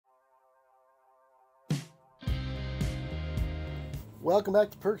Welcome back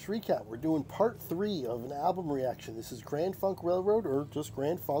to Perks Recap. We're doing part 3 of an album reaction. This is Grand Funk Railroad, or just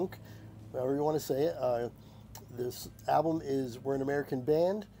Grand Funk, however you want to say it. This album is We're an American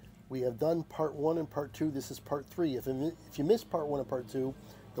Band. We have done part 1 and part 2. This is part 3. If you missed part 1 and part 2,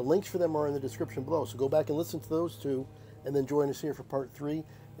 the links for them are in the description below. So go back and listen to those two, and then join us here for part 3.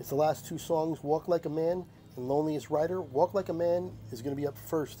 It's the last two songs, Walk Like a Man and Loneliest Rider. Walk Like a Man is going to be up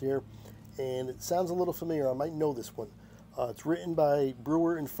first here, and it sounds a little familiar. I might know this one. It's written by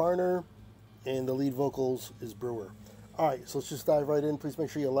Brewer and Farner, and the lead vocals is Brewer. All right, so let's just dive right in. Please make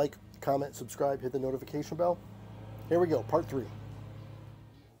sure you like, comment, subscribe, hit the notification bell. Here we go, part 3.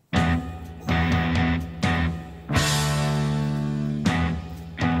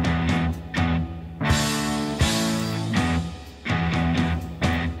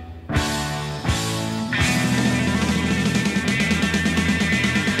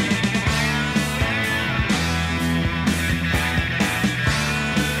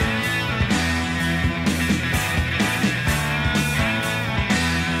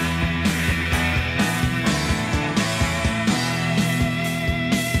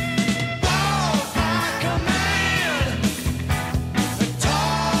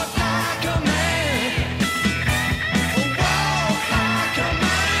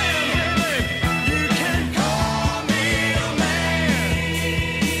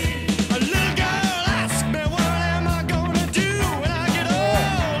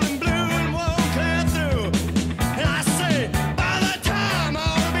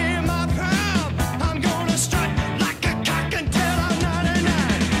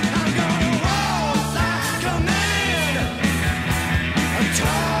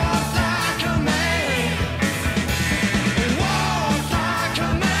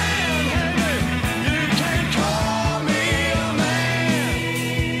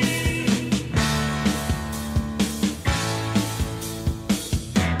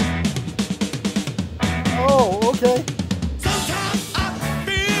 Okay. Sometimes I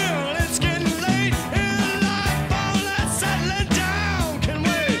feel it's getting late in life. All that settling down can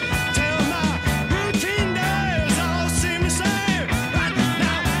wait till my routine days all seem the same. Right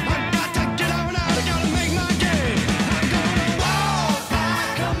now, I've got to get on out. I gotta make my game. I'm gonna walk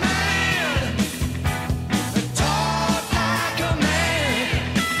like a man, talk like a man,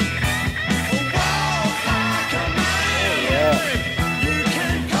 walk like a man. You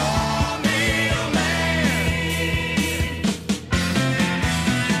can call me a man.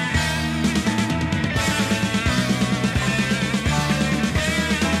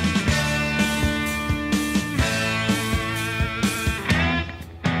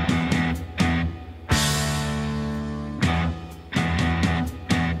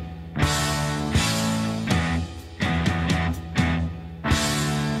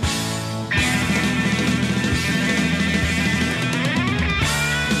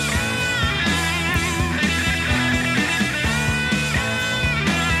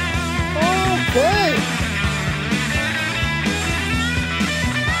 Okay.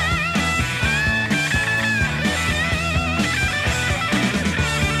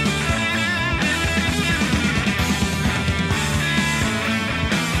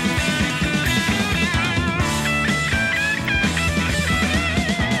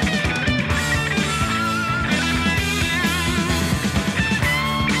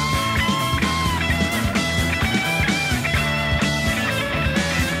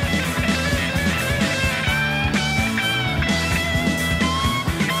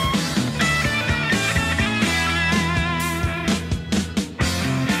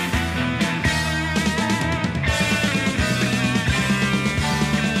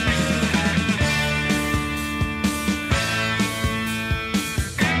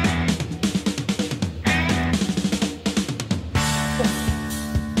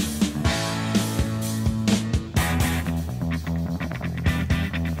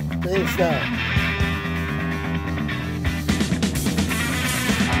 Thanks now.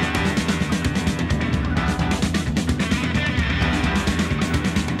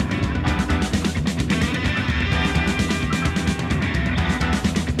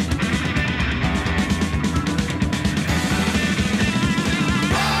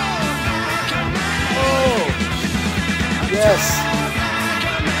 Oh, yes.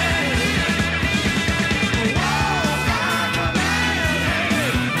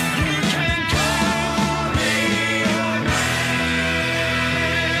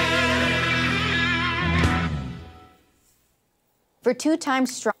 For 2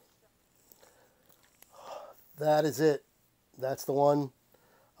 times strong. That is it. That's the one.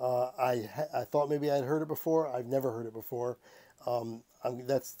 I thought maybe I'd heard it before. I've never heard it before.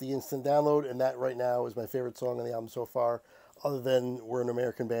 That's the instant download, and that right now is my favorite song on the album so far. other than We're an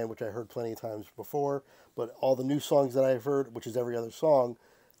American Band, which I heard plenty of times before. But all the new songs that I've heard, which is every other song,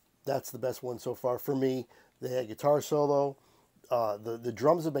 that's the best one so far for me. They had guitar solo. The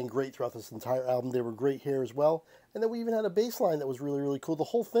drums have been great throughout this entire album. They were great here as well. And then we even had a bass line that was really, really cool. The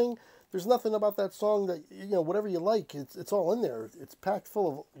whole thing, there's nothing about that song that, whatever you like, it's all in there. It's packed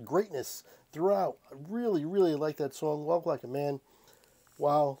full of greatness throughout. I really, really like that song, Walk Like a Man.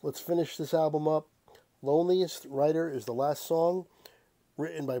 Wow, let's finish this album up. Loneliest Writer is the last song,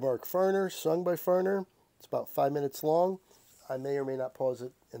 written by Mark Farner, sung by Farner. It's about 5 minutes long. I may or may not pause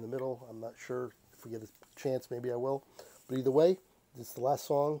it in the middle. I'm not sure. If we get a chance, maybe I will. But either way, this is the last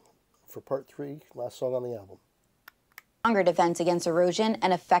song for part 3, last song on the album. Stronger defense against erosion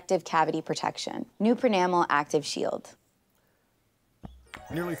and effective cavity protection. New Pronamel Active Shield.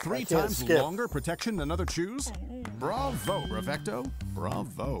 Nearly 3 times longer protection than other chews? Bravo, Brevecto.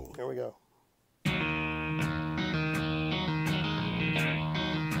 Bravo. Here we go.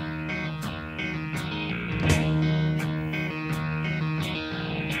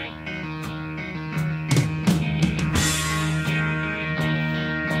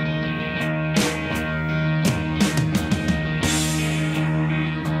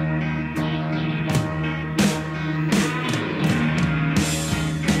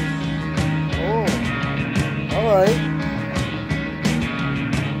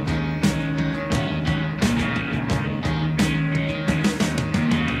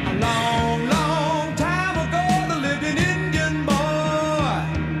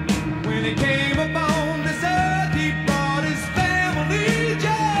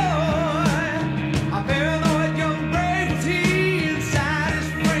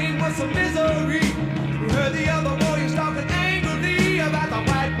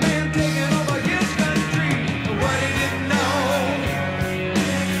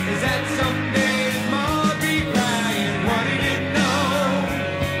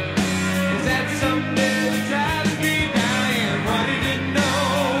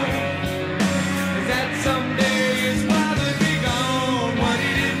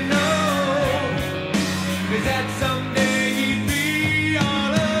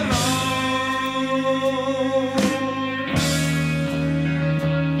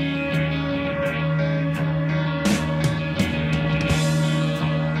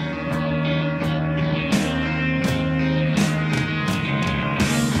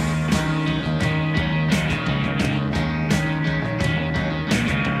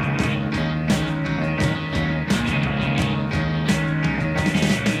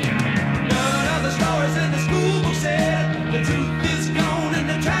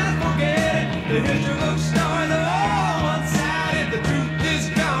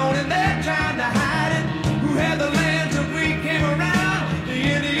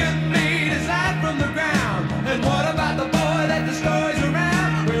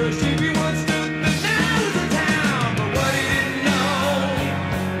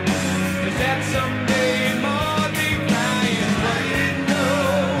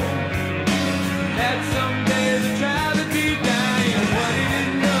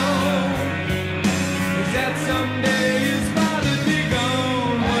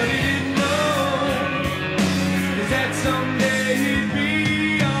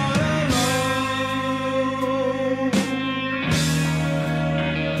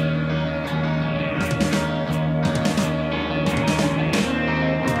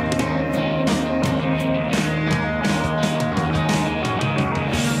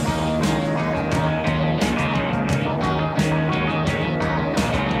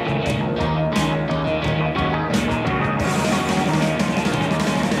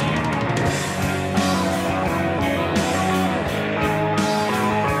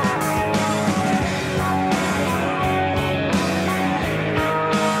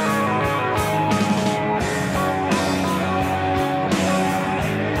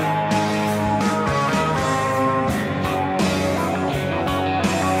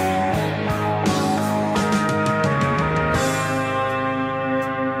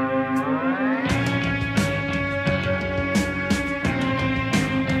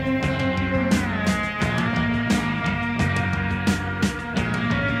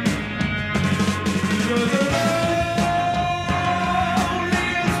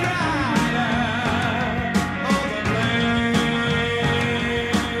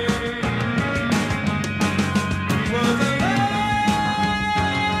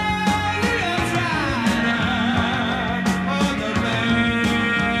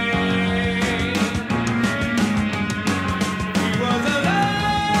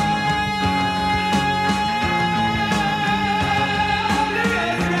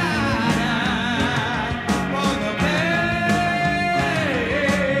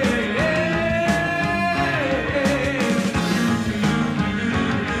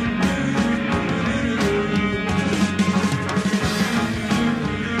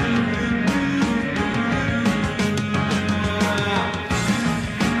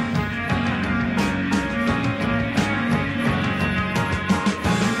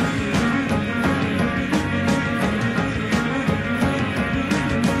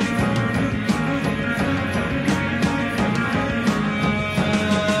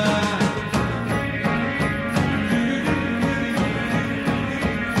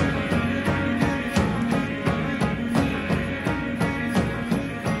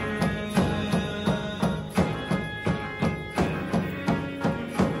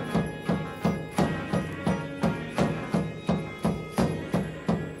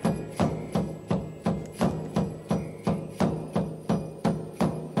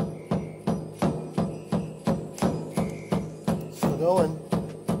 going.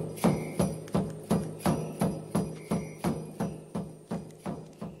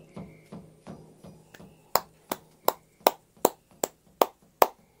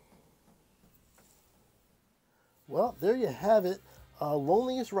 Well, there you have it.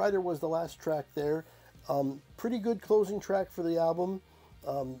 Loneliest Rider was the last track there. Pretty good closing track for the album.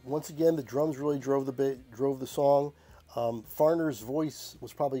 Once again, the drums really drove the song. Farner's voice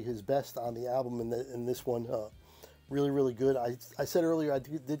was probably his best on the album in this one. Really, really good. I said earlier I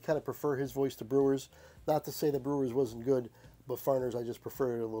did kind of prefer his voice to Brewer's. Not to say that Brewer's wasn't good, but Farner's I just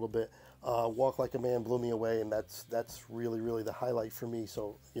prefer it a little bit. Walk Like a Man blew me away, and that's really, really the highlight for me.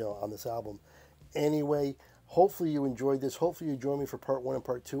 So, you know, on this album. Anyway, hopefully you enjoyed this. Hopefully you join me for part 1 and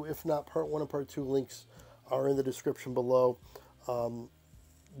part 2. If not, part 1 and part 2 links are in the description below.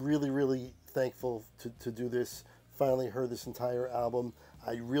 Really, really thankful to do this. Finally heard this entire album.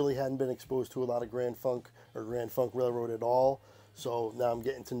 I really hadn't been exposed to a lot of Grand Funk or Grand Funk Railroad at all. So now I'm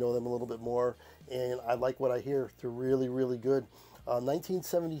getting to know them a little bit more. And I like what I hear. They're really, really good.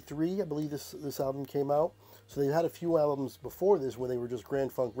 1973, I believe this album came out. So they had a few albums before this when they were just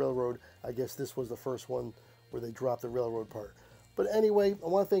Grand Funk Railroad. I guess this was the first one where they dropped the railroad part. But anyway, I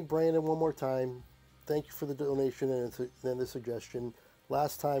want to thank Brandon one more time. Thank you for the donation and the suggestion.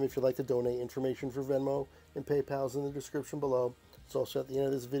 Last time, if you'd like to donate, information for Venmo and PayPal is in the description below. It's also at the end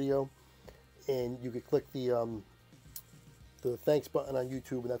of this video. And you could click the thanks button on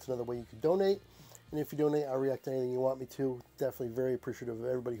YouTube, and that's another way you can donate. And if you donate, I'll react to anything you want me to. Definitely very appreciative of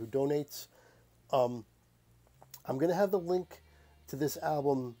everybody who donates. I'm going to have the link to this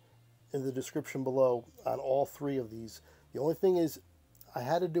album in the description below on all 3 of these. The only thing is I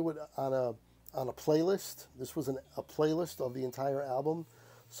had to do it on a playlist. This was a playlist of the entire album.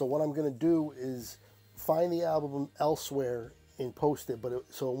 So what I'm going to do is find the album elsewhere and post it,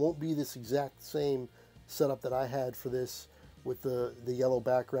 so it won't be this exact same setup that I had for this with the yellow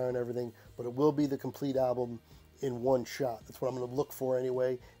background and everything, but it will be the complete album in one shot. That's what I'm going to look for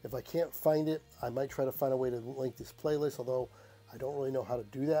anyway. If I can't find it, I might try to find a way to link this playlist, although I don't really know how to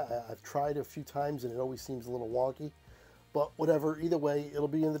do that. I've tried a few times and it always seems a little wonky, but whatever, either way, it'll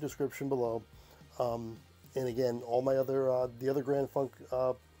be in the description below. And again, all my other, the other Grand Funk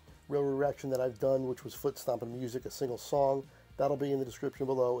Railroad reaction that I've done, which was Foot Stompin' Music, a single song, that'll be in the description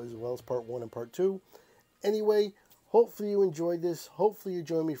below, as well as part 1 and part 2. Anyway, hopefully you enjoyed this. Hopefully you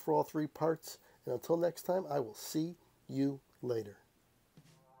join me for all 3 parts. And until next time, I will see you later.